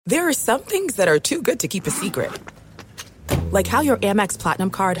There are some things that are too good to keep a secret. Like how your Amex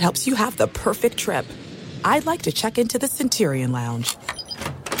Platinum card helps you have the perfect trip. I'd like to check into the Centurion Lounge.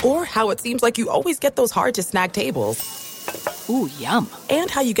 Or how it seems like you always get those hard-to-snag tables. Ooh, yum.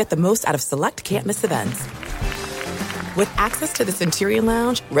 And how you get the most out of select can't-miss events. With access to the Centurion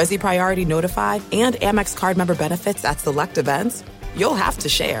Lounge, Resi Priority Notified, and Amex card member benefits at select events, you'll have to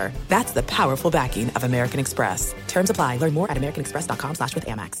share. That's the powerful backing of American Express. Terms apply. Learn more at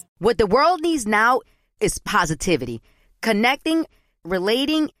americanexpress.com/withAmex. What the world needs now is positivity. Connecting,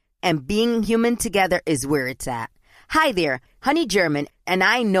 relating, and being human together is where it's at. Hi there, Honey German, and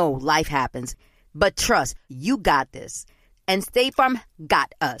I know life happens, but trust, you got this. And State Farm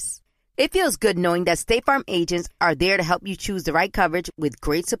got us. It feels good knowing that State Farm agents are there to help you choose the right coverage with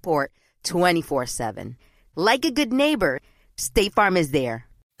great support 24/7. Like a good neighbor, State Farm is there.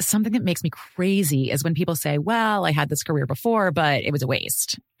 Something that makes me crazy is when people say, well, I had this career before, but it was a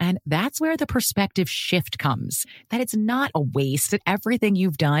waste. And that's where the perspective shift comes, that it's not a waste, that everything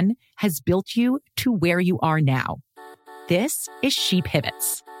you've done has built you to where you are now. This is She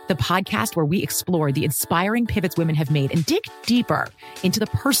Pivots, the podcast where we explore the inspiring pivots women have made and dig deeper into the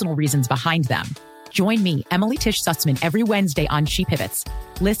personal reasons behind them. Join me, Emily Tish Sussman, every Wednesday on She Pivots.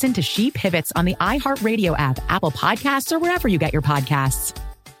 Listen to She Pivots on the iHeartRadio app, Apple Podcasts, or wherever you get your podcasts.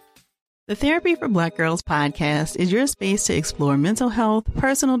 The Therapy for Black Girls podcast is your space to explore mental health,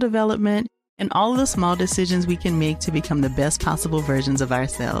 personal development, and all of the small decisions we can make to become the best possible versions of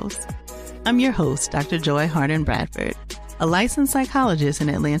ourselves. I'm your host, Dr. Joy Harden Bradford, a licensed psychologist in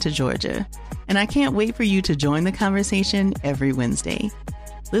Atlanta, Georgia, and I can't wait for you to join the conversation every Wednesday.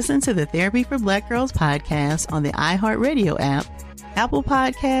 Listen to the Therapy for Black Girls podcast on the iHeartRadio app, Apple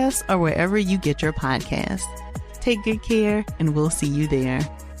Podcasts, or wherever you get your podcasts. Take good care, and we'll see you there.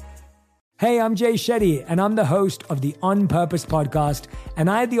 Hey, I'm Jay Shetty, and I'm the host of the On Purpose podcast, and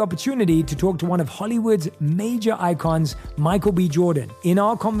I had the opportunity to talk to one of Hollywood's major icons, Michael B. Jordan. In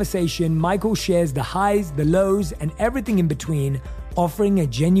our conversation, Michael shares the highs, the lows, and everything in between, offering a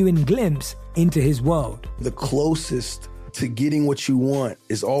genuine glimpse into his world. The closest to getting what you want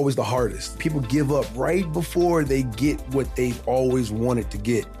is always the hardest. People give up right before they get what they've always wanted to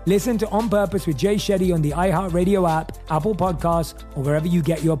get. Listen to On Purpose with Jay Shetty on the iHeartRadio app, Apple Podcasts, or wherever you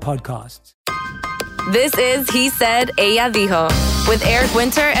get your podcasts. This is He Said, Ella Dijo, with Eric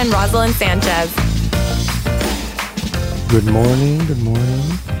Winter and Rosalind Sanchez. Good morning, good morning.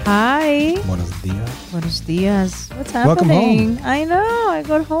 Hi. Buenos dias. Buenos dias. What's happening? Welcome home. I know, I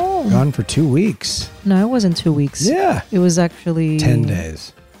got home. Gone for 2 weeks. No, it wasn't 2 weeks. Yeah. It was actually 10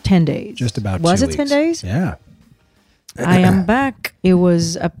 days. 10 days. Just about was 2 it weeks. 10 days? Yeah. I am back. It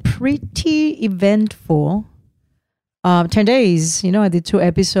was a pretty eventful 10 days. You know, I did 2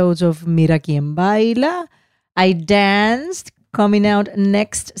 episodes of Mira Quien Baila. I danced, coming out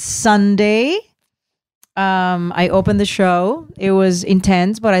next Sunday. I opened the show. It was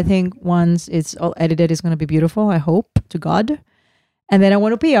intense, but I think once it's all edited, it's going to be beautiful. I hope to God. And then I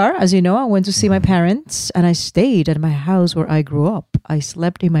went to PR. As you know, I went to see my parents, and I stayed at my house where I grew up. I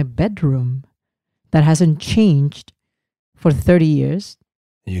slept in my bedroom that hasn't changed for 30 years.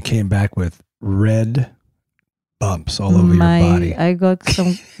 You came back with red bumps all over your body. I got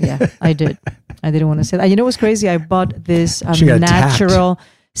some, yeah, I did. I didn't want to say that. You know what's crazy? I bought this natural,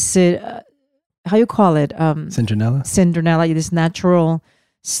 how you call it? Citronella? Citronella, this natural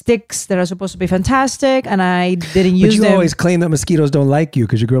sticks that are supposed to be fantastic, and I didn't use them. But you always claim that mosquitoes don't like you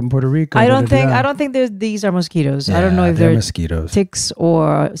because you grew up in Puerto Rico. I don't think these are mosquitoes. Yeah, I don't know if they're mosquitoes, ticks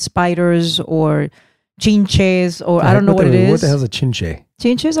or spiders or chinches or I don't know what it is. What the hell is a chinche?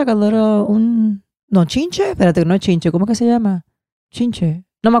 Chinche es like a little no, chinche, espérate, no chinche, ¿cómo que se llama? Chinche.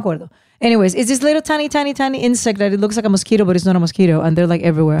 No me acuerdo. Anyways, it's this little tiny insect that it looks like a mosquito, but it's not a mosquito, and they're like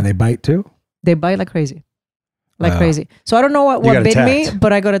everywhere. And they bite too? They bite like crazy. Crazy. So I don't know what bit me,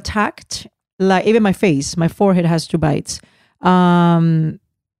 but I got attacked. Like even my face, my forehead has 2 bites.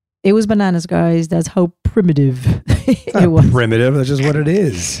 It was bananas, guys. That's how primitive it was. Primitive. That's just what it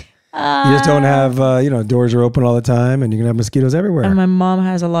is. You just don't have, doors are open all the time, and you can have mosquitoes everywhere. And my mom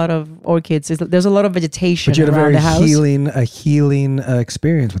has a lot of orchids. There's a lot of vegetation. But you had around the house. a healing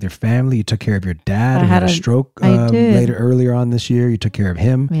experience with your family. You took care of your dad. Who had a stroke earlier on this year. You took care of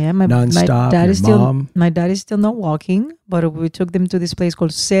him. Yeah, nonstop. My dad is still not walking, but we took them to this place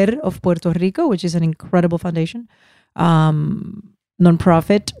called SER of Puerto Rico, which is an incredible foundation,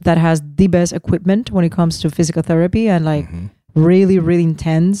 nonprofit that has the best equipment when it comes to physical therapy and really, really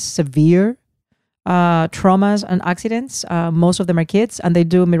intense, severe traumas and accidents. Most of them are kids, and they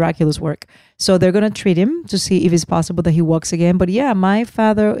do miraculous work. So they're going to treat him to see if it's possible that he walks again. But yeah, my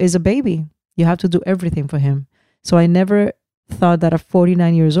father is a baby. You have to do everything for him. So I never thought that at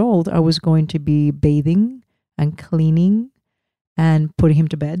 49 years old, I was going to be bathing and cleaning and putting him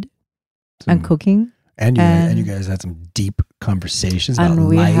to bed and cooking. And you guys had some deep conversations about and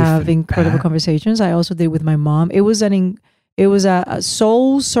we life have and incredible conversations. I also did with my mom. It was a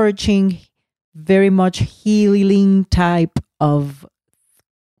soul searching, very much healing type of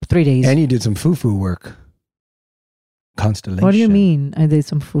 3 days. And you did some foo-foo work. Constellation. What do you mean? I did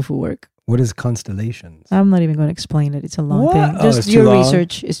some foo-foo work. What is constellations? I'm not even going to explain it. It's a long What? thing. Oh, Just your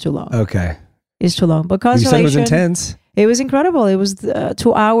research is too long. Okay. It's too long. But You constellation. said it was intense. It was incredible. It was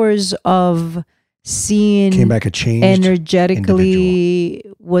 2 hours of seeing Came back a changed energetically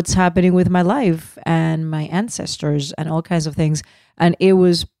individual. what's happening with my life and my ancestors and all kinds of things. And it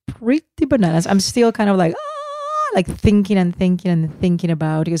was pretty bananas. I'm still kind of like thinking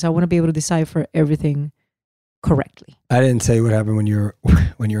about, because I want to be able to decipher everything correctly. I didn't say what happened when you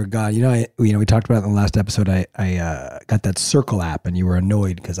were gone. We talked about it in the last episode. I got that Circle app, and you were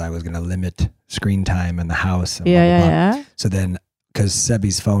annoyed because I was going to limit screen time in the house. And blah, blah, blah. So then, because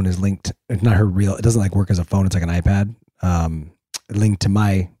Sebi's phone is linked, it's not her real. It doesn't like work as a phone. It's like an iPad linked to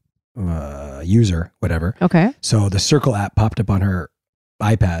my user, whatever. Okay. So the Circle app popped up on her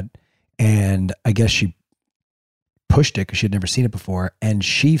iPad, and I guess she pushed it because she had never seen it before, and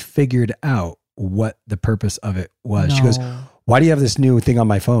she figured out what the purpose of it was. No. She goes, "Why do you have this new thing on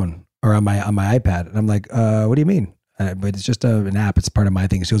my phone or on my iPad?" And I'm like, "What do you mean?" But it's just an app. It's part of my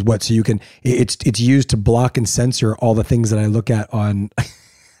thing. She goes, "What?" So you can. It's used to block and censor all the things that I look at on.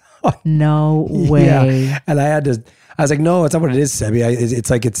 No way. Yeah. And I was like, "No, it's not what it is, Sebi.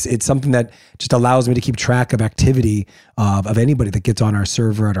 It's something that just allows me to keep track of activity of anybody that gets on our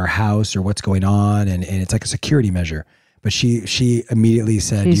server at our house or what's going on, and it's like a security measure." But she immediately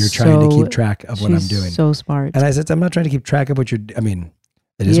said, "You're trying to keep track of what I'm doing." So smart. And I said, "I'm not trying to keep track of what you're." I mean,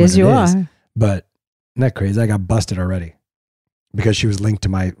 it is yes, what you it is. are. But isn't that crazy? I got busted already because she was linked to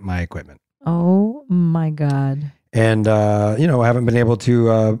my equipment. Oh my God. And I haven't been able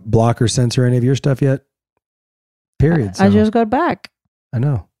to block or censor any of your stuff yet. Period. I just got back. I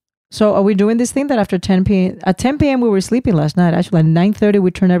know. So are we doing this thing that after 10 p.m. At 10 p.m. we were sleeping last night. Actually, at 9:30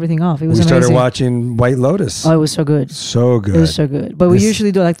 we turned everything off. It was amazing. We started watching White Lotus. Oh, it was so good. So good. It was so good. But we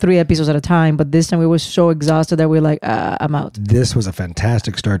usually do like 3 episodes at a time. But this time we were so exhausted that we were like, I'm out. This was a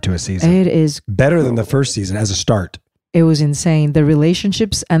fantastic start to a season. It is better than the first season as a start. It was insane. The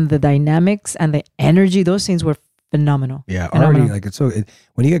relationships and the dynamics and the energy, those scenes were phenomenal. Yeah, phenomenal. already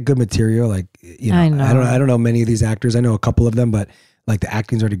when you get good material, like I know. I don't know many of these actors. I know a couple of them, but like the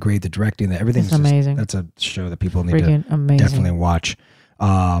acting's already great, the directing, everything's it's amazing. That's a show that people need Freaking to amazing. definitely watch.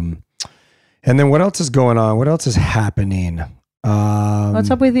 And then what else is going on? What else is happening? What's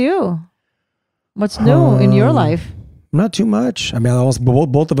up with you? What's new in your life? Not too much. I mean,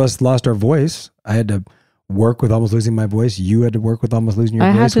 both of us lost our voice. I had to work with almost losing my voice. You had to work with almost losing your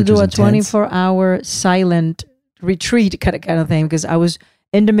voice. I had to do a intense. 24-hour silent retreat kind of thing because I was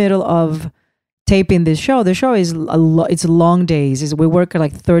in the middle of taping this show. The show is it's long days. We work at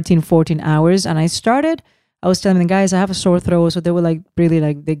like 13, 14 hours. And I was telling the guys I have a sore throat. So they were like, really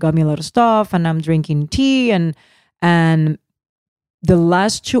like, they got me a lot of stuff and I'm drinking tea. And the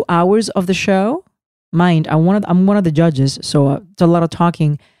last 2 hours of the show, I'm one of the judges. So it's a lot of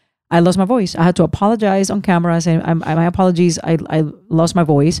talking. I lost my voice. I had to apologize on camera. I said, my apologies. I lost my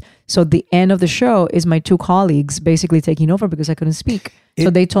voice. So the end of the show is my 2 colleagues basically taking over because I couldn't speak. So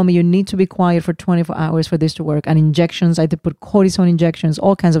they told me you need to be quiet for 24 hours for this to work. And injections, I had to put cortisone injections,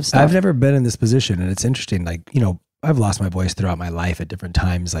 all kinds of stuff. I've never been in this position, and it's interesting. Like, I've lost my voice throughout my life at different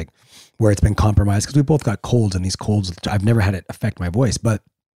times, like where it's been compromised because we both got colds, and these colds, I've never had it affect my voice. But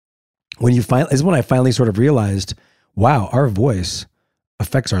when I finally sort of realized, wow, our voice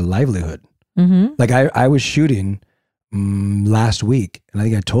affects our livelihood. Mm-hmm. Like I was shooting last week, and I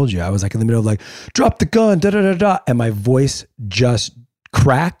think I told you, I was like in the middle of like, drop the gun, da da da da, and my voice just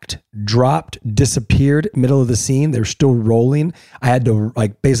cracked, dropped, disappeared middle of the scene. They're still rolling. I had to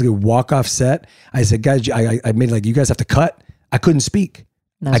like basically walk off set. I said, guys, I made like, you guys have to cut. I couldn't speak.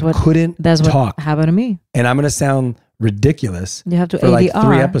 That's what happened to me. And I'm going to sound ridiculous. You have to for ADR. like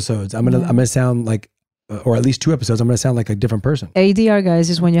 3 episodes. I'm going to sound like, or at least 2 episodes, I'm going to sound like a different person. ADR, guys,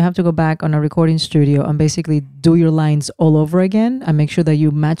 is when you have to go back on a recording studio and basically do your lines all over again and make sure that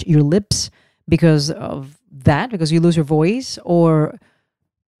you match your lips because of that, because you lose your voice, or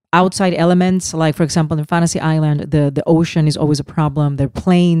outside elements. Like, for example, in Fantasy Island, the ocean is always a problem. The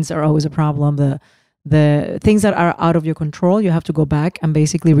planes are always a problem. The things that are out of your control, you have to go back and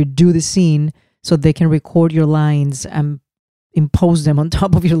basically redo the scene so they can record your lines and impose them on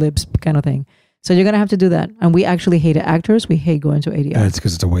top of your lips kind of thing. So you're going to have to do that. And we actually hate actors. We hate going to ADR. It's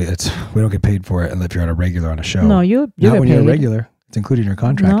because it's a way. We don't get paid for it unless you're on a regular on a show. No, you get when paid. You're a regular. It's included in your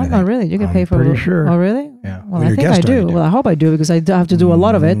contract. No, not really. You get paid for it. Pretty sure. Oh, really? Yeah. Well, I think I do. Well, I hope I do because I have to do a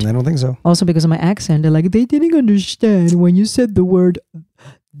lot of it. I don't think so. Also because of my accent. They're like, they didn't understand when you said the word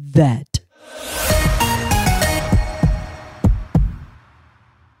that.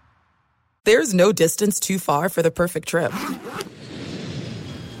 There's no distance too far for the perfect trip.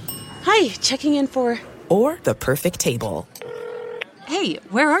 Hi, checking in for... Or the perfect table. Hey,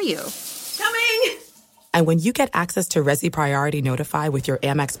 where are you? Coming! And when you get access to Resi Priority Notify with your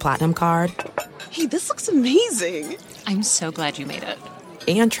Amex Platinum card... Hey, this looks amazing. I'm so glad you made it.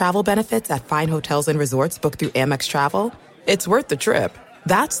 And travel benefits at fine hotels and resorts booked through Amex Travel, it's worth the trip.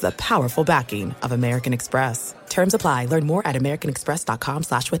 That's the powerful backing of American Express. Terms apply. Learn more at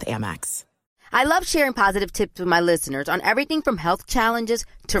americanexpress.com/withAmex. I love sharing positive tips with my listeners on everything from health challenges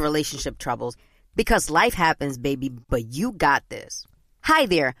to relationship troubles. Because life happens, baby, but you got this. Hi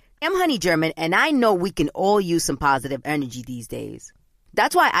there, I'm Honey German, and I know we can all use some positive energy these days.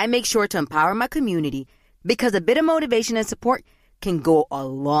 That's why I make sure to empower my community, because a bit of motivation and support can go a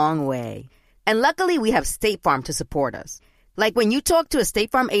long way. And luckily, we have State Farm to support us. Like when you talk to a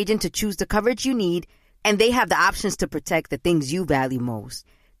State Farm agent to choose the coverage you need, and they have the options to protect the things you value most.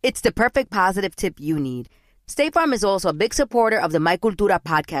 It's the perfect positive tip you need. State Farm is also a big supporter of the My Cultura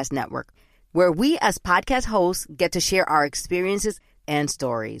podcast network, where we as podcast hosts get to share our experiences and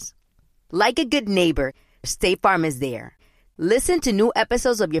stories. Like a good neighbor, State Farm is there. Listen to new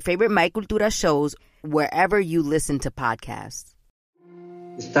episodes of your favorite My Cultura shows wherever you listen to podcasts.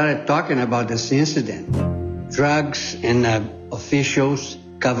 We started talking about this incident. Drugs and officials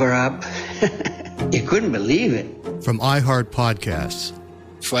cover up. You couldn't believe it. From iHeart Podcasts.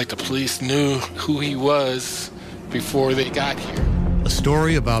 It's like the police knew who he was before they got here. A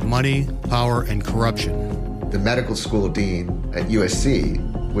story about money, power, and corruption. The medical school dean at USC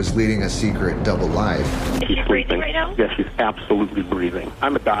was leading a secret double life. Is she breathing right now? Yes, she's absolutely breathing.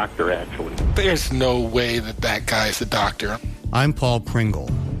 I'm a doctor, actually. There's no way that guy's a doctor. I'm Paul Pringle,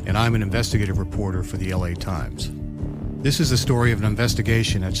 and I'm an investigative reporter for the LA Times. This is the story of an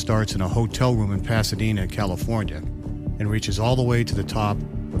investigation that starts in a hotel room in Pasadena, California, and reaches all the way to the top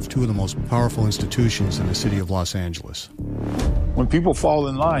of two of the most powerful institutions in the city of Los Angeles. When people fall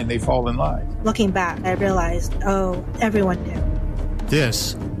in line, they fall in line. Looking back, I realized, everyone knew.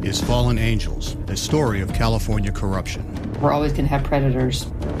 This is Fallen Angels, a story of California corruption. We're always going to have predators.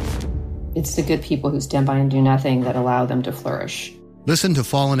 It's the good people who stand by and do nothing that allow them to flourish. Listen to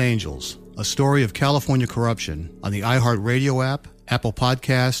Fallen Angels, a story of California corruption on the iHeartRadio app, Apple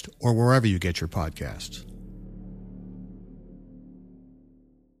Podcast, or wherever you get your podcasts.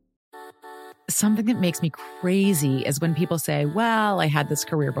 Something that makes me crazy is when people say, well, I had this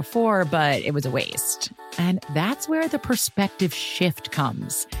career before, but it was a waste. And that's where the perspective shift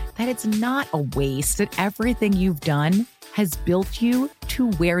comes, that it's not a waste, that everything you've done has built you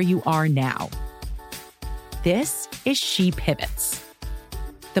to where you are now. This is She Pivots,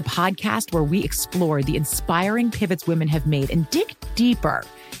 the podcast where we explore the inspiring pivots women have made and dig deeper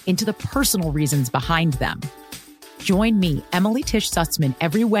into the personal reasons behind them. Join me, Emily Tish Sussman,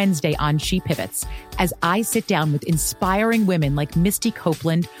 every Wednesday on She Pivots as I sit down with inspiring women like Misty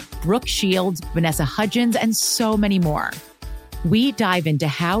Copeland, Brooke Shields, Vanessa Hudgens, and so many more. We dive into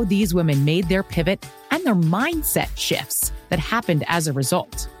how these women made their pivot and their mindset shifts that happened as a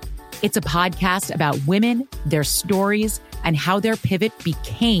result. It's a podcast about women, their stories, and how their pivot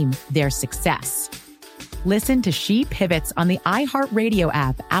became their success. Listen to She Pivots on the iHeartRadio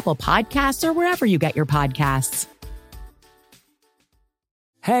app, Apple Podcasts, or wherever you get your podcasts.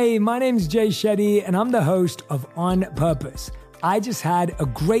 Hey, my name's Jay Shetty, and I'm the host of On Purpose. I just had a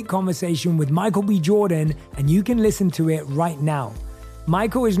great conversation with Michael B. Jordan, and you can listen to it right now.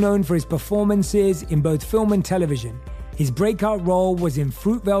 Michael is known for his performances in both film and television. His breakout role was in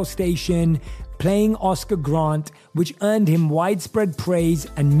Fruitvale Station, playing Oscar Grant, which earned him widespread praise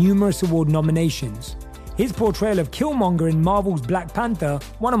and numerous award nominations. His portrayal of Killmonger in Marvel's Black Panther,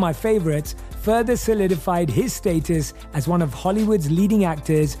 one of my favorites, further solidified his status as one of Hollywood's leading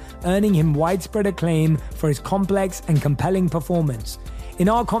actors, earning him widespread acclaim for his complex and compelling performance. In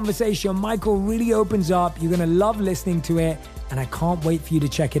our conversation, Michael really opens up. You're going to love listening to it, and I can't wait for you to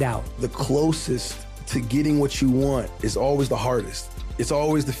check it out. The closest to getting what you want is always the hardest. It's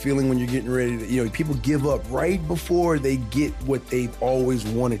always the feeling when you're getting ready to, people give up right before they get what they've always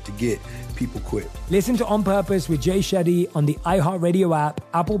wanted to get. People quit. Listen to On Purpose with Jay Shetty on the iHeartRadio app,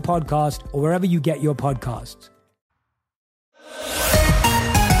 Apple Podcast, or wherever you get your podcasts.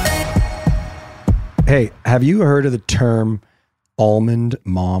 Hey, have you heard of the term almond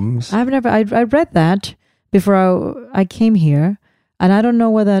moms? I read that before I came here, and I don't know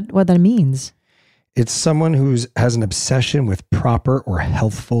what that means. It's someone who has an obsession with proper or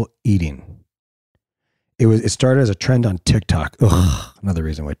healthful eating. It started as a trend on TikTok. Ugh, another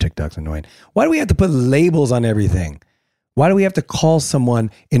reason why TikTok's annoying. Why do we have to put labels on everything? Why do we have to call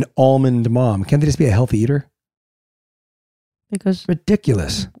someone an almond mom? Can't they just be a healthy eater? Because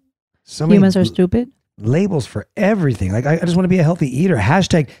ridiculous. So humans are stupid. Labels for everything. Like I just want to be a healthy eater.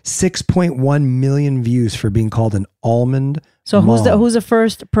 Hashtag 6.1 million views for being called an almond So mom. who's the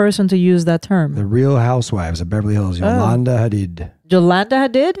first person to use that term? The Real Housewives of Beverly Hills, Yolanda Hadid. Yolanda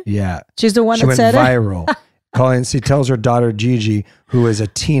Hadid? Yeah. She's the one she that said went viral. She tells her daughter Gigi, who was a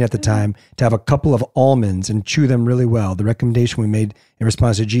teen at the time, to have a couple of almonds and chew them really well. The recommendation we made in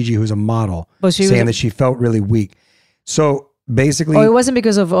response to Gigi, who's a model, saying that she felt really weak. So basically, it wasn't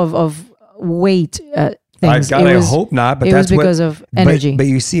because of weight things. I hope not, but it that's was because of energy. But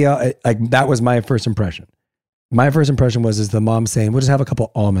you see how that was my first impression. My first impression was the mom saying, "We'll just have a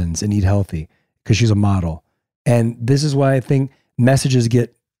couple almonds and eat healthy," because she's a model. And this is why I think messages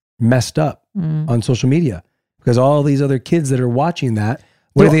get messed up on social media, because all these other kids that are watching that,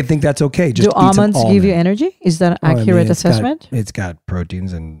 do they think that's okay? Just do almonds give you energy? Is that an accurate assessment? It's got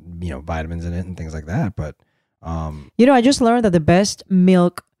proteins and vitamins in it and things like that. But I just learned that the best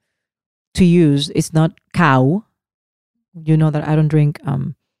milk to use is not cow. You know that I don't drink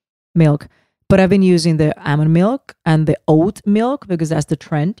milk, but I've been using the almond milk and the oat milk because that's the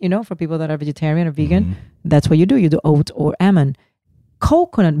trend. For people that are vegetarian or vegan, that's what you do. You do oat or almond.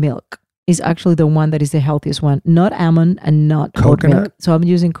 Coconut milk is actually the one that is the healthiest one, not almond and not oat milk. So I'm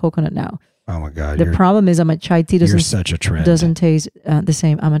using coconut now. Oh my God! The problem is my chai tea you're such a trend. Doesn't taste the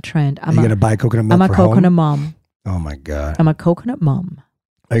same. I'm a trend. Are you going to buy coconut milk? I'm a for coconut home? mom. Oh my God! I'm a coconut mom.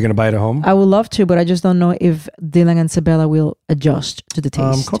 Are you going to buy it at home? I would love to, but I just don't know if Dylan and Sabella will adjust to the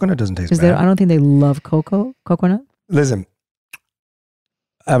taste. Coconut doesn't taste bad. I don't think they love coconut. Listen,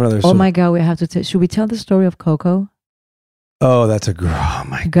 I have another. Oh my God, we have to. Should we tell the story of Coco? Oh, that's a girl. Oh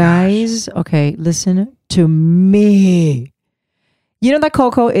my guys. Gosh. Okay, listen to me. You know that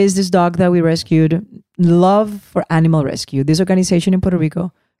Coco is this dog that we rescued. Love for Animal Rescue. This organization in Puerto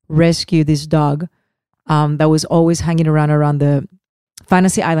Rico rescued this dog that was always hanging around the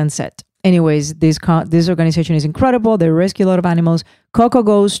Fantasy Island set. Anyways, this organization is incredible. They rescue a lot of animals. Coco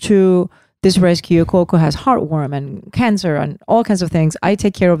goes to this rescue. Coco has heartworm and cancer and all kinds of things. I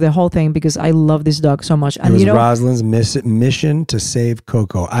take care of the whole thing because I love this dog so much. And it was Rosalind's mission to save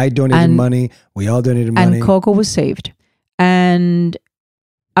Coco. I donated money. We all donated money. And Coco was saved. And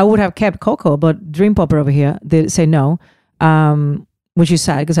I would have kept Coco, but Dream Popper over here, they say no, which is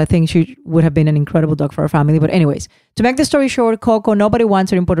sad because I think she would have been an incredible dog for our family. But anyways, to make the story short, Coco, nobody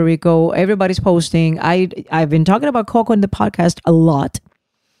wants her in Puerto Rico. Everybody's posting. I've been talking about Coco in the podcast a lot.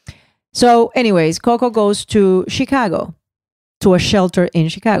 So anyways, Coco goes to Chicago, to a shelter in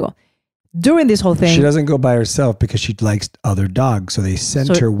Chicago. During this whole thing... She doesn't go by herself because she likes other dogs. So they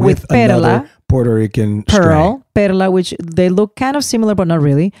sent her with another Puerto Rican Pearl, Perla, which they look kind of similar, but not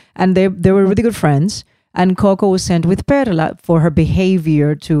really. And they were really good friends. And Coco was sent with Perla for her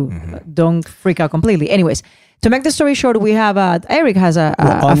behavior to don't freak out completely. Anyways, to make the story short, we have Eric has a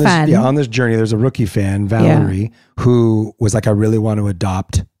fan. Yeah, on this journey, there's a rookie fan, Valerie, who was like, I really want to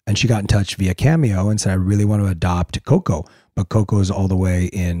adopt. And she got in touch via Cameo and said, I really want to adopt Coco. But Coco's all the way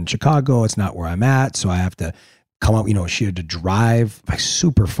in Chicago. It's not where I'm at. So I have to come up. She had to drive like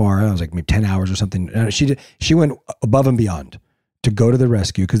super far. It was like maybe 10 hours or something. She went above and beyond to go to the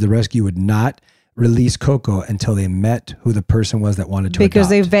rescue because the rescue would not release Coco until they met who the person was that wanted to because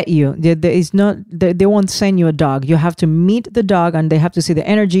adopt. They vet you. They won't send you a dog. You have to meet the dog and they have to see the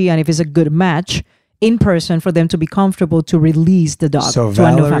energy and if it's a good match in person for them to be comfortable to release the dog. So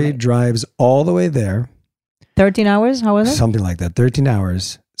Valerie drives all the way there. 13 hours? How was it? Something like that. 13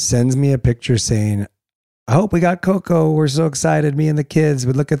 hours. Sends me a picture saying, I hope we got Coco. We're so excited. Me and the kids.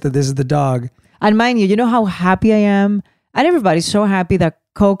 But look at this is the dog. And mind you know how happy I am? And everybody's so happy that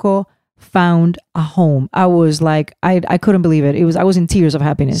Coco found a home. I was like, I couldn't believe it. I was in tears of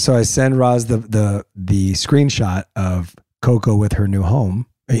happiness. So I send Roz the screenshot of Coco with her new home,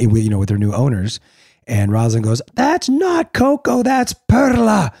 with her new owners. And Rosalind goes, that's not Coco, that's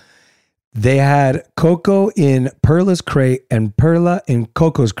Perla. They had Coco in Perla's crate and Perla in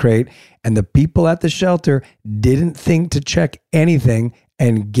Coco's crate. And the people at the shelter didn't think to check anything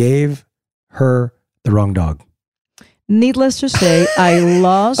and gave her the wrong dog. Needless to say, I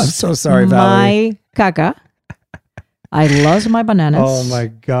lost I'm so sorry, Valerie. my caca. I lost my bananas. Oh my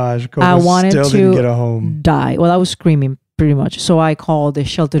gosh. Coco I wanted still to didn't get a home. Die. Well, I was screaming pretty much. So I called the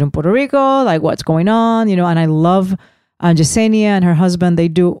shelter in Puerto Rico, like what's going on, and I love Yesenia and her husband, they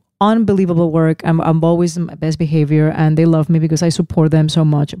do unbelievable work. I'm always in my best behavior, and they love me because I support them so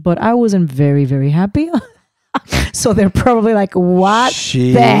much. But I wasn't very, very happy. So they're probably like, what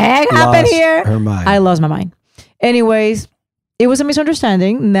the heck happened here? Her mind. I lost my mind. Anyways, it was a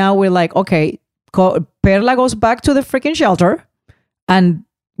misunderstanding. Now we're like, okay, Perla goes back to the freaking shelter, and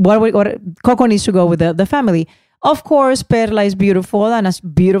what Coco needs to go with the family. Of course, Perla is beautiful and a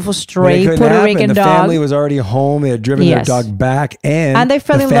beautiful, straight Puerto Rican the dog. The family was already home. They had driven their dog back, and they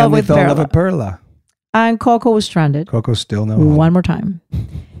fell in love with Perla. And Coco was stranded. Coco's still no home. One more time.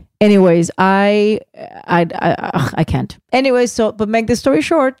 Anyways, I can't. Anyways, but make the story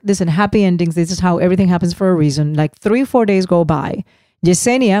short, listen, happy endings. This is how everything happens for a reason. Like 3-4 days go by.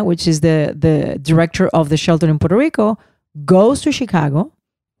 Yesenia, which is the director of the shelter in Puerto Rico, goes to Chicago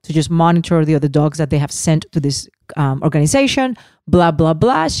to just monitor the other dogs that they have sent to this organization, blah, blah,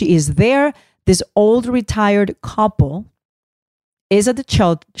 blah. She is there. This old retired couple is at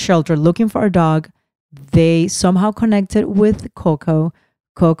the shelter looking for a dog. They somehow connected with Coco.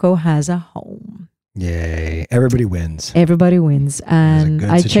 Coco has a home. Yay. Everybody wins. Everybody wins. And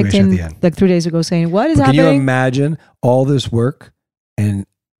I checked in like 3 days ago saying, what is happening? Can you imagine all this work and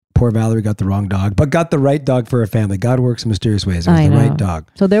poor Valerie got the wrong dog, but got the right dog for her family. God works in mysterious ways. It was the right dog.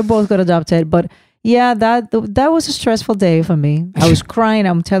 So they're both got adopted. But yeah, that was a stressful day for me. I was crying.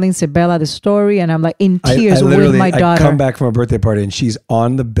 I'm telling Sibella the story, and I'm like in tears with my daughter. I come back from a birthday party, and she's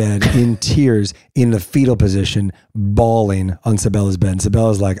on the bed in tears, in the fetal position, bawling on Sibella's bed. And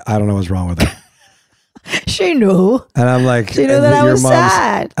Sibella's like, I don't know what's wrong with her. She knew. And I'm like, she knew that I was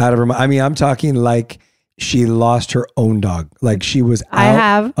sad. Out of her mind. I mean, I'm talking like she lost her own dog. Like she was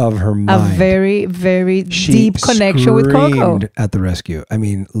out of her mind. A very, very deep connection with Coco. At the rescue. I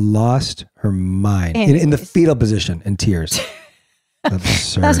mean, lost her mind in the fetal position in tears.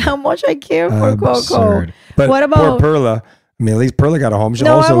 Absurd. That's how much I care for Coco. But what about poor Perla? I mean, at least Perla got a home. She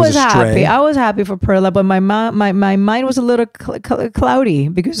I was was a stray. happy. I was happy for Perla, but my mind was a little cloudy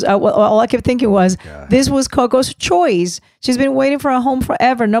because all I kept thinking was, this was Coco's choice. She's been waiting for a home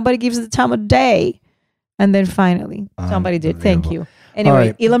forever. Nobody gives her the time of day. And then finally, somebody did. Thank you.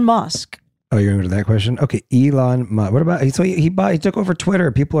 Anyway, Elon Musk. Oh, you're going to that question? Okay, Elon Musk. What about, so he took over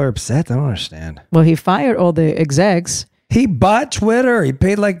Twitter. People are upset. I don't understand. Well, he fired all the execs. He bought Twitter. He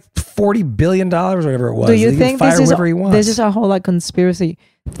paid like $40 billion or whatever it was. Do you think this is a whole like conspiracy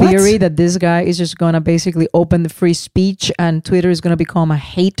theory that this guy is just going to basically open the free speech and Twitter is going to become a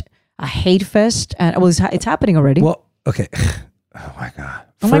hate fest? And well, it's happening already. Well, okay. Oh my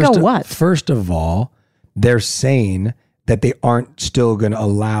God. What? First of all, they're saying that they aren't still going to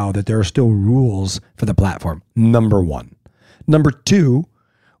allow, that there are still rules for the platform. Number one. Number two,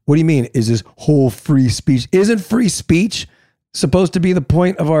 what do you mean? Is this whole free speech? Isn't free speech supposed to be the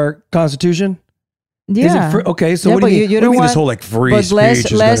point of our Constitution? Yeah. Okay, so what do you mean this whole like free speech is going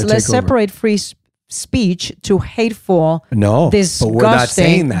to take let's separate free speech to hateful, disgusting, but we're not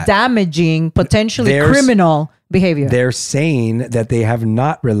saying that. Damaging, potentially criminal behavior. They're saying that they have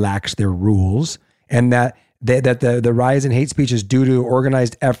not relaxed their rules and that the rise in hate speech is due to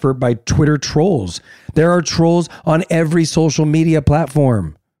organized effort by Twitter trolls. There are trolls on every social media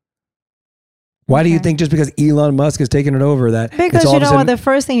platform. Why do you think just because Elon Musk has taken it over that? Because you know what, the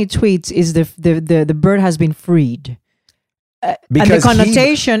first thing he tweets is the bird has been freed. Because and the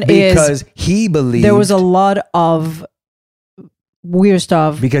connotation because he believed there was a lot of weird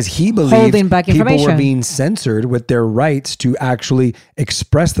stuff. Because he believed holding back information. People were being censored with their rights to actually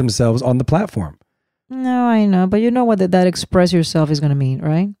express themselves on the platform. No, I know, but you know what that express yourself is going to mean,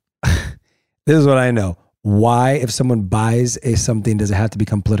 right? This is what I know. Why, if someone buys something, does it have to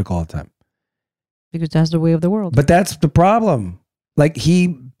become political all the time? Because that's the way of the world. But that's the problem. Like he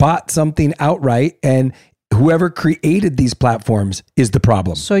bought something outright and whoever created these platforms is the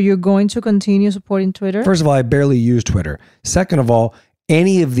problem. So you're going to continue supporting Twitter? First of all, I barely use Twitter. Second of all,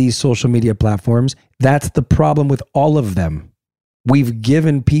 any of these social media platforms, that's the problem with all of them. We've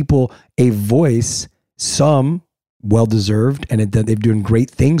given people a voice, some well-deserved, and they're doing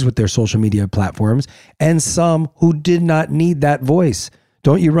great things with their social media platforms, and some who did not need that voice.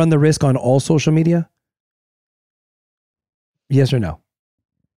 Don't you run the risk on all social media? Yes or no?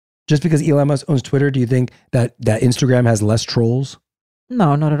 Just because Elon Musk owns Twitter, do you think that Instagram has less trolls?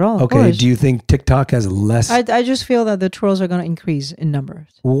 No, not at all. Okay, do you think TikTok has less? I just feel that the trolls are going to increase in numbers.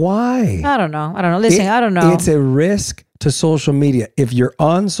 Why? I don't know. Listen, I don't know. It's a risk to social media. If you're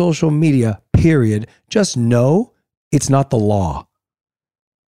on social media, period, just know it's not the law.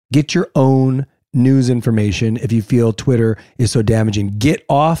 Get your own news information if you feel Twitter is so damaging. Get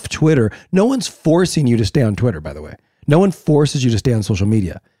off Twitter. No one's forcing you to stay on Twitter, by the way. No one forces you to stay on social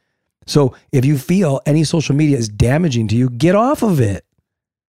media. So if you feel any social media is damaging to you, get off of it.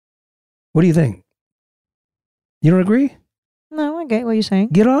 What do you think? You don't agree? No, I get what you're saying.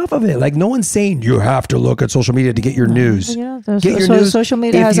 Get off of it. Like, no one's saying you have to look at social media to get your news. Get your news. Social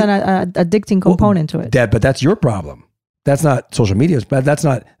media has an addicting component to it. But that's your problem. That's not social media's, but that's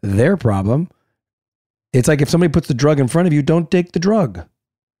not their problem. It's like if somebody puts the drug in front of you, don't take the drug.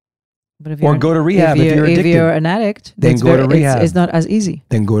 But or go to rehab if you're addicted. If you're an addict, then go to rehab. It's not as easy.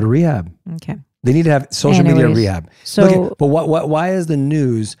 Then go to rehab. Okay. They need to have social media rehab. So, but why is the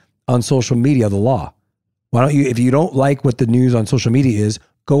news on social media the law? Why don't you, if you don't like what the news on social media is,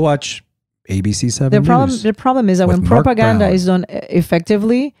 go watch ABC 7 News. The problem is that when propaganda is done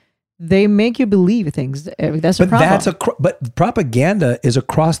effectively, they make you believe things. That's a problem. But propaganda is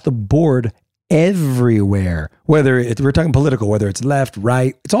across the board everywhere. Whether we're talking political, whether it's left,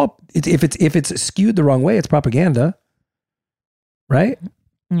 right, if it's skewed the wrong way, it's propaganda, right?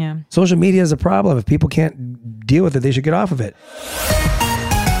 Yeah. Social media is a problem. If people can't deal with it, they should get off of it.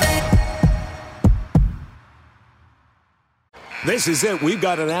 This is it. We've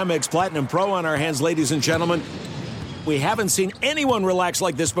got an Amex Platinum Pro on our hands, ladies and gentlemen. We haven't seen anyone relax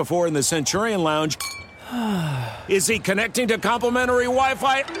like this before in the Centurion Lounge. Is he connecting to complimentary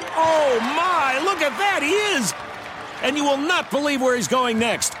Wi-Fi? Oh, my. Look at that. He is. And you will not believe where he's going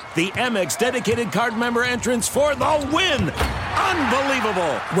next. The Amex dedicated card member entrance for the win.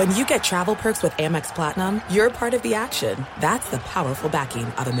 Unbelievable. When you get travel perks with Amex Platinum, you're part of the action. That's the powerful backing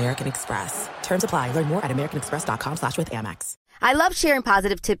of American Express. Terms apply. Learn more at americanexpress.com/withAmex. I love sharing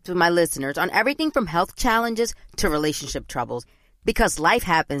positive tips with my listeners on everything from health challenges to relationship troubles. Because life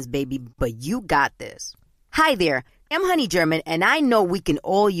happens, baby, but you got this. Hi there, I'm Honey German, and I know we can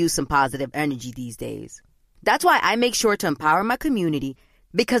all use some positive energy these days. That's why I make sure to empower my community,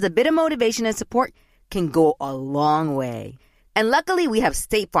 because a bit of motivation and support can go a long way. And luckily, we have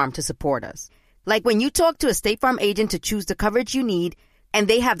State Farm to support us. Like when you talk to a State Farm agent to choose the coverage you need, and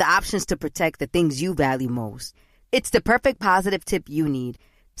they have the options to protect the things you value most. It's the perfect positive tip you need.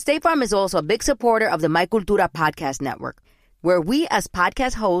 State Farm is also a big supporter of the My Cultura podcast network, where we as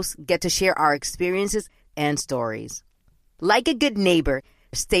podcast hosts get to share our experiences and stories. Like a good neighbor,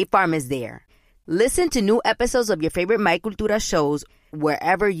 State Farm is there. Listen to new episodes of your favorite My Cultura shows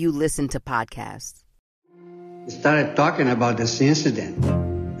wherever you listen to podcasts. We started talking about this incident.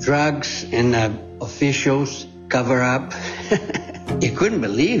 Drugs and officials cover up. You couldn't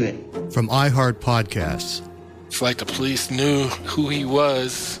believe it. From iHeart Podcasts. It's like the police knew who he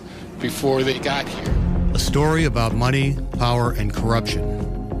was before they got here. A story about money, power, and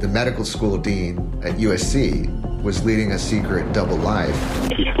corruption. The medical school dean at USC was leading a secret double life.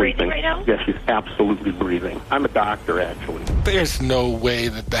 She's breathing right now? Yes, she's absolutely breathing. I'm a doctor, actually. There's no way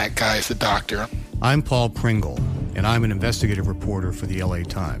that guy's a doctor. I'm Paul Pringle, and I'm an investigative reporter for the LA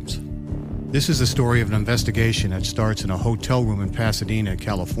Times. This is the story of an investigation that starts in a hotel room in Pasadena,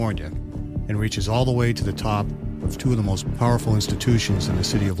 California, and reaches all the way to the top of two of the most powerful institutions in the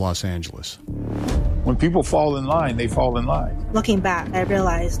city of Los Angeles. When people fall in line, they fall in line. Looking back, I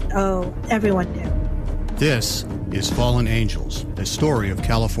realized, everyone knew. This is Fallen Angels, a story of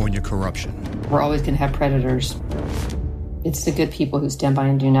California corruption. We're always going to have predators. It's the good people who stand by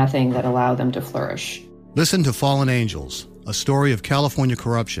and do nothing that allow them to flourish. Listen to Fallen Angels, a story of California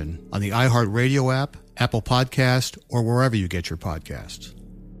corruption on the iHeartRadio app, Apple Podcast, or wherever you get your podcasts.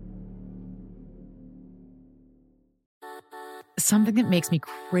 Something that makes me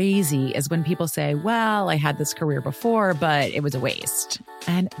crazy is when people say, well, I had this career before, but it was a waste.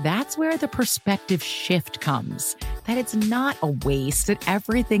 And that's where the perspective shift comes, that it's not a waste, that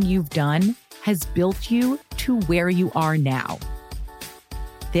everything you've done has built you to where you are now.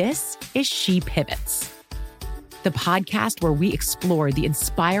 This is She Pivots, the podcast where we explore the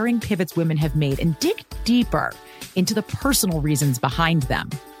inspiring pivots women have made and dig deeper into the personal reasons behind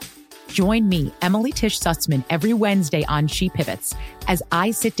them. Join me, Emily Tish Sussman, every Wednesday on She Pivots as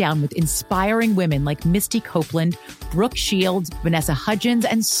I sit down with inspiring women like Misty Copeland, Brooke Shields, Vanessa Hudgens,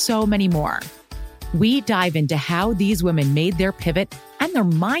 and so many more. We dive into how these women made their pivot and their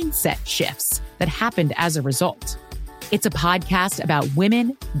mindset shifts that happened as a result. It's a podcast about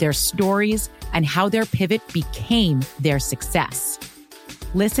women, their stories, and how their pivot became their success.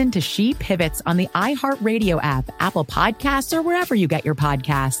 Listen to She Pivots on the iHeartRadio app, Apple Podcasts, or wherever you get your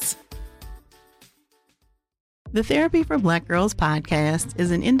podcasts. The Therapy for Black Girls podcast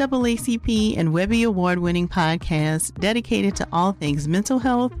is an NAACP and Webby Award-winning podcast dedicated to all things mental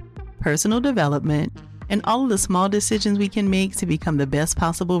health, personal development, and all of the small decisions we can make to become the best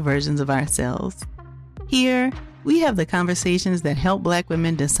possible versions of ourselves. Here, we have the conversations that help Black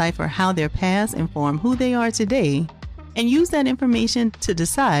women decipher how their past inform who they are today and use that information to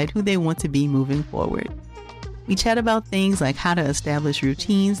decide who they want to be moving forward. We chat about things like how to establish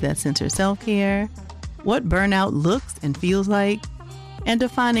routines that center self-care, what burnout looks and feels like, and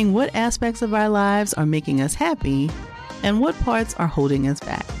defining what aspects of our lives are making us happy and what parts are holding us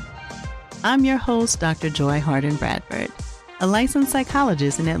back. I'm your host, Dr. Joy Harden Bradford, a licensed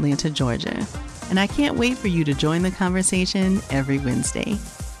psychologist in Atlanta, Georgia, and I can't wait for you to join the conversation every Wednesday.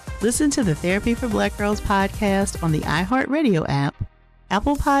 Listen to the Therapy for Black Girls podcast on the iHeartRadio app,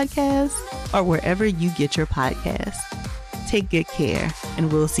 Apple Podcasts, or wherever you get your podcasts. Take good care,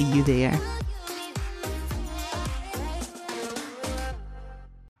 and we'll see you there.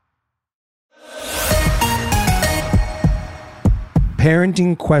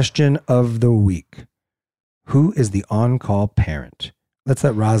 Parenting question of the week. Who is the on-call parent? Let's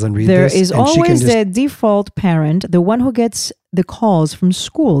let Rosalind read there this. There is always the default parent, the one who gets the calls from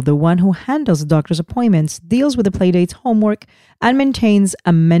school, the one who handles the doctor's appointments, deals with the playdates, homework, and maintains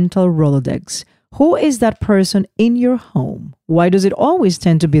a mental Rolodex. Who is that person in your home? Why does it always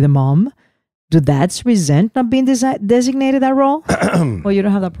tend to be the mom? Do dads resent not being designated that role? Or you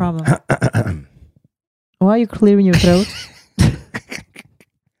don't have that problem? Why are you clearing your throat?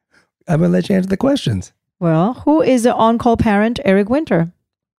 I'm going to let you answer the questions. Well, who is the on-call parent? Eric Winter.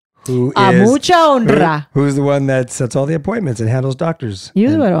 Who A is mucha honra. Who's the one that sets all the appointments and handles doctors? You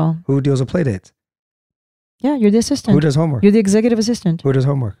do it all. Who deals with playdates? Yeah, you're the assistant. Who does homework? You're the executive assistant. Who does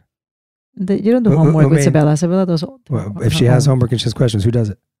homework? You don't do homework with Isabella. Isabella does. Well, if she has homework and she has questions, who does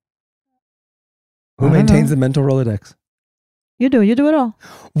it? Who maintains the mental Rolodex? You do. You do it all.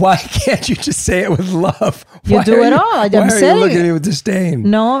 Why can't you just say it with love? You do it all. Why are you looking at me with disdain?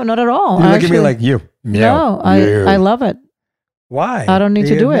 No, not at all. You look at me like you. No, I love it. Why? I don't need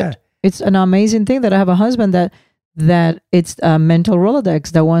to do it. It's an amazing thing that I have a husband that it's a mental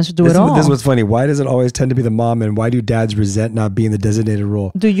Rolodex that wants to do it all. This is what's funny. Why does it always tend to be the mom, and why do dads resent not being the designated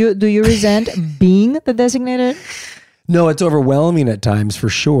role? Do you resent being the designated? No, it's overwhelming at times for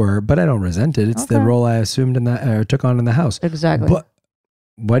sure, but I don't resent it. It's the role I assumed in that or took on in the house. Exactly. But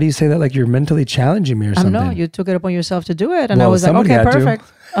why do you say that like you're mentally challenging me or something? I know, you took it upon yourself to do it, and I was like, okay, perfect.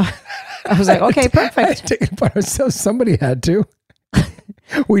 I was like, okay, perfect. I take it upon ourselves. Somebody had to.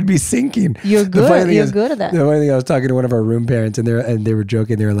 We'd be sinking. You're good. You're good at that. The funny thing, I was talking to one of our room parents, and they were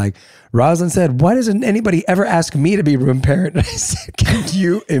joking. They were like, Rosalind said, "Why doesn't anybody ever ask me to be room parent?" And I said, "Can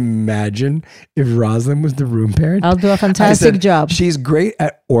you imagine if Rosalind was the room parent? I'll do a fantastic job. She's great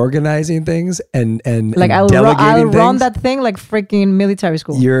at organizing things and like I'll run that thing like freaking military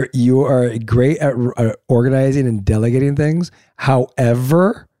school. You are great at organizing and delegating things.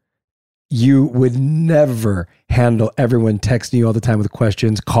 However, you would never handle everyone texting you all the time with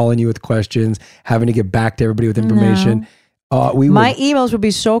questions, calling you with questions, having to get back to everybody with information. No. My emails would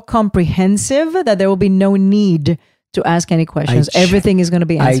be so comprehensive that there will be no need to ask any questions. Everything is going to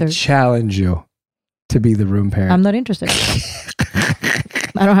be answered. I challenge you to be the room parent. I'm not interested.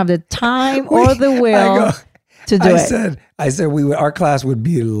 I don't have the time or the will to do it. I said our class would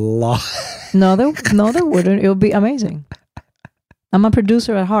be lost. No, they wouldn't. It would be amazing. I'm a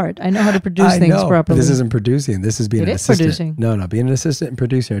producer at heart. I know how to produce things properly. But this isn't producing. This is being an assistant. Producing. No, being an assistant and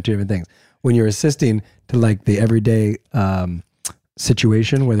producing are two different things. When you're assisting to like the everyday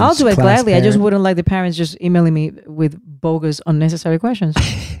situation, where I'll do it gladly. I just wouldn't like the parents just emailing me with bogus, unnecessary questions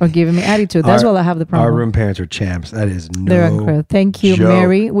or giving me attitude. That's all I have the problem. Our room parents are champs. That is They're incredible. Thank you, joke.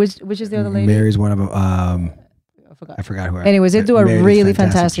 Mary. Which is the other lady? Mary's one of them. I forgot who. Anyways, they do a really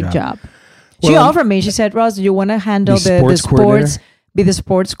fantastic job. She offered me. She said, "Roz, do you want to handle the sports? Be the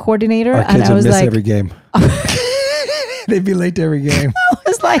sports coordinator?" Our kids would miss every game. They'd be late to every game. I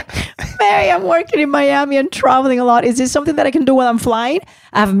was like, Mary, I'm working in Miami and traveling a lot. Is this something that I can do while I'm flying?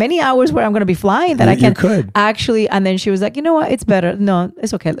 I have many hours where I'm going to be flying that I can actually. And then she was like, you know what? It's better. No,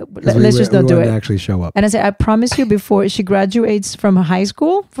 it's okay. Let's just not do it. Actually show up. And I said, I promise you, before she graduates from high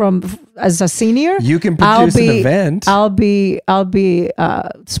school, as a senior, you can produce an event. I'll be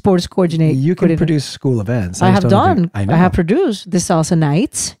sports coordinator. You can produce school events. I have done. I have produced the salsa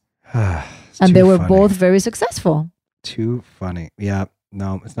nights, and they were both very successful. Too funny. Yeah.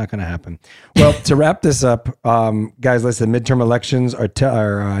 No, it's not going to happen. Well, to wrap this up, guys, listen, midterm elections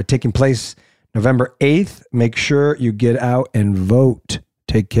are taking place November 8th. Make sure you get out and vote.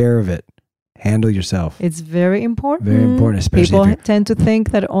 Take care of it. Handle yourself. It's very important. Very important, especially people tend to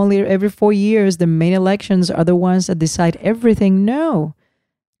think that only every 4 years the main elections are the ones that decide everything. No.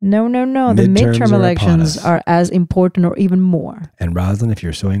 The midterm elections are as important or even more. And Rosalind, if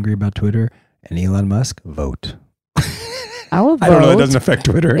you're so angry about Twitter and Elon Musk, vote. I will vote. I don't know. It doesn't affect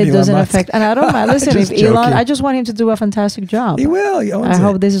Twitter. It doesn't affect, and I don't mind. Listen, if Elon, I just want him to do a fantastic job. He will. I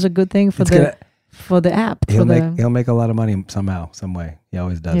hope this is a good thing for for the app. He'll make a lot of money somehow, some way. He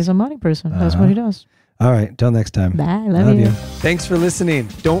always does. He's a money person. That's what he does. All right. Till next time. Bye. Love you. Thanks for listening.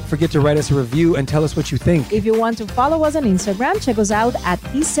 Don't forget to write us a review and tell us what you think. If you want to follow us on Instagram, check us out at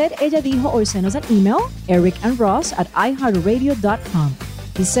He Said Ella Dijo or send us an email, Eric and Ross at iHeartRadio.com.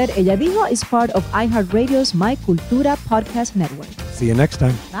 He Said Ella Dijo is part of iHeartRadio's My Cultura podcast network. See you next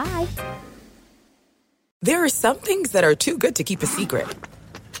time. Bye. There are some things that are too good to keep a secret.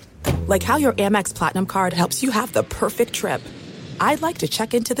 Like how your Amex Platinum card helps you have the perfect trip. I'd like to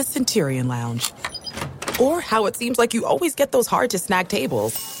check into the Centurion Lounge. Or how it seems like you always get those hard-to-snag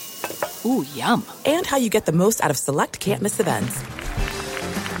tables. Ooh, yum. And how you get the most out of select can't-miss events.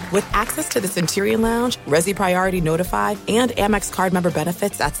 With access to the Centurion Lounge, Resi Priority Notified, and Amex card member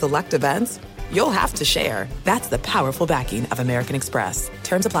benefits at select events, you'll have to share. That's the powerful backing of American Express.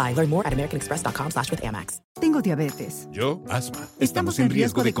 Terms apply. Learn more at americanexpress.com/withAmex. Tengo diabetes. Yo, asma. Estamos en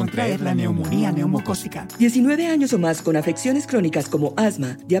riesgo de contraer la neumonía neumocócica. 19 años o más con afecciones crónicas como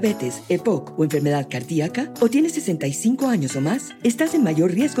asma, diabetes, EPOC o enfermedad cardíaca, o tienes 65 años o más, estás en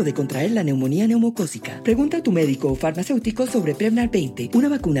mayor riesgo de contraer la neumonía neumocócica. Pregunta a tu médico o farmacéutico sobre Prevnar 20, una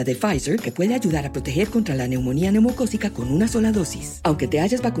vacuna de Pfizer que puede ayudar a proteger contra la neumonía neumocócica con una sola dosis. Aunque te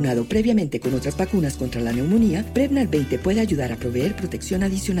hayas vacunado previamente con otras vacunas contra la neumonía, Prevnar 20 puede ayudar a proveer protección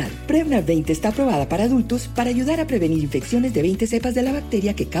adicional. Prevnar 20 está aprobada para adultos para ayudar a prevenir infecciones de 20 cepas de la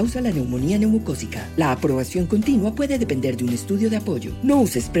bacteria que causa la neumonía neumocócica. La aprobación continua puede depender de un estudio de apoyo. No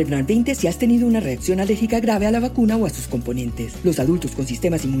uses Prevnar 20 si has tenido una reacción alérgica grave a la vacuna o a sus componentes. Los adultos con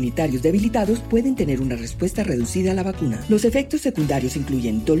sistemas inmunitarios debilitados pueden tener una respuesta reducida a la vacuna. Los efectos secundarios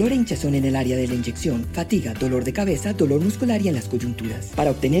incluyen dolor e hinchazón en el área de la inyección, fatiga, dolor de cabeza, dolor muscular y en las coyunturas.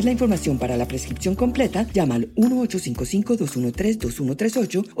 Para obtener la información para la prescripción completa, llama al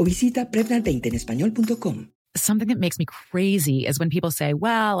 1-855-213-2138 o visita Prevnar20enespañol.com. Something that makes me crazy is when people say,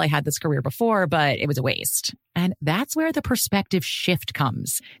 well, I had this career before, but it was a waste. And that's where the perspective shift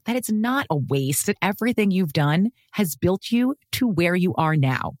comes, that it's not a waste, that everything you've done has built you to where you are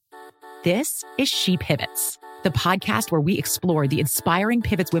now. This is She Pivots, the podcast where we explore the inspiring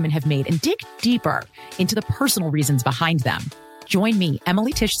pivots women have made and dig deeper into the personal reasons behind them. Join me,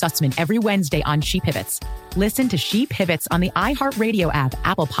 Emily Tish Sussman, every Wednesday on She Pivots. Listen to She Pivots on the iHeartRadio app,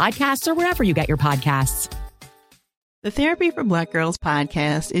 Apple Podcasts, or wherever you get your podcasts. The Therapy for Black Girls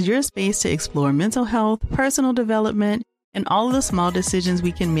podcast is your space to explore mental health, personal development, and all of the small decisions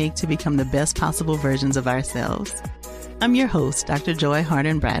we can make to become the best possible versions of ourselves. I'm your host, Dr. Joy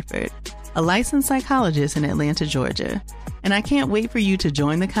Harden Bradford, a licensed psychologist in Atlanta, Georgia, and I can't wait for you to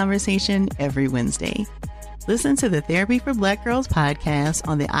join the conversation every Wednesday. Listen to the Therapy for Black Girls podcast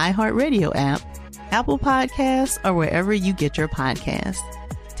on the iHeartRadio app, Apple Podcasts, or wherever you get your podcasts.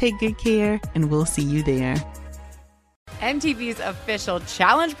 Take good care, and we'll see you there. MTV's official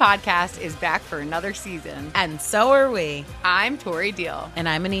Challenge podcast is back for another season. And so are we. I'm Tori Deal. And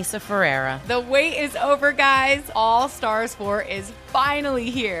I'm Anissa Ferreira. The wait is over, guys. All Stars 4 is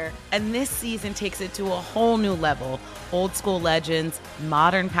finally here. And this season takes it to a whole new level. Old school legends,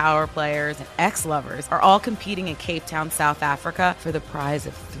 modern power players, and ex-lovers are all competing in Cape Town, South Africa for the prize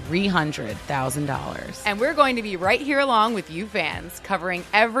of $300,000. And we're going to be right here along with you fans, covering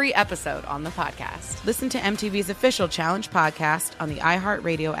every episode on the podcast. Listen to MTV's official Challenge podcast on the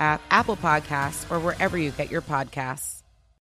iHeartRadio app, Apple Podcasts, or wherever you get your podcasts.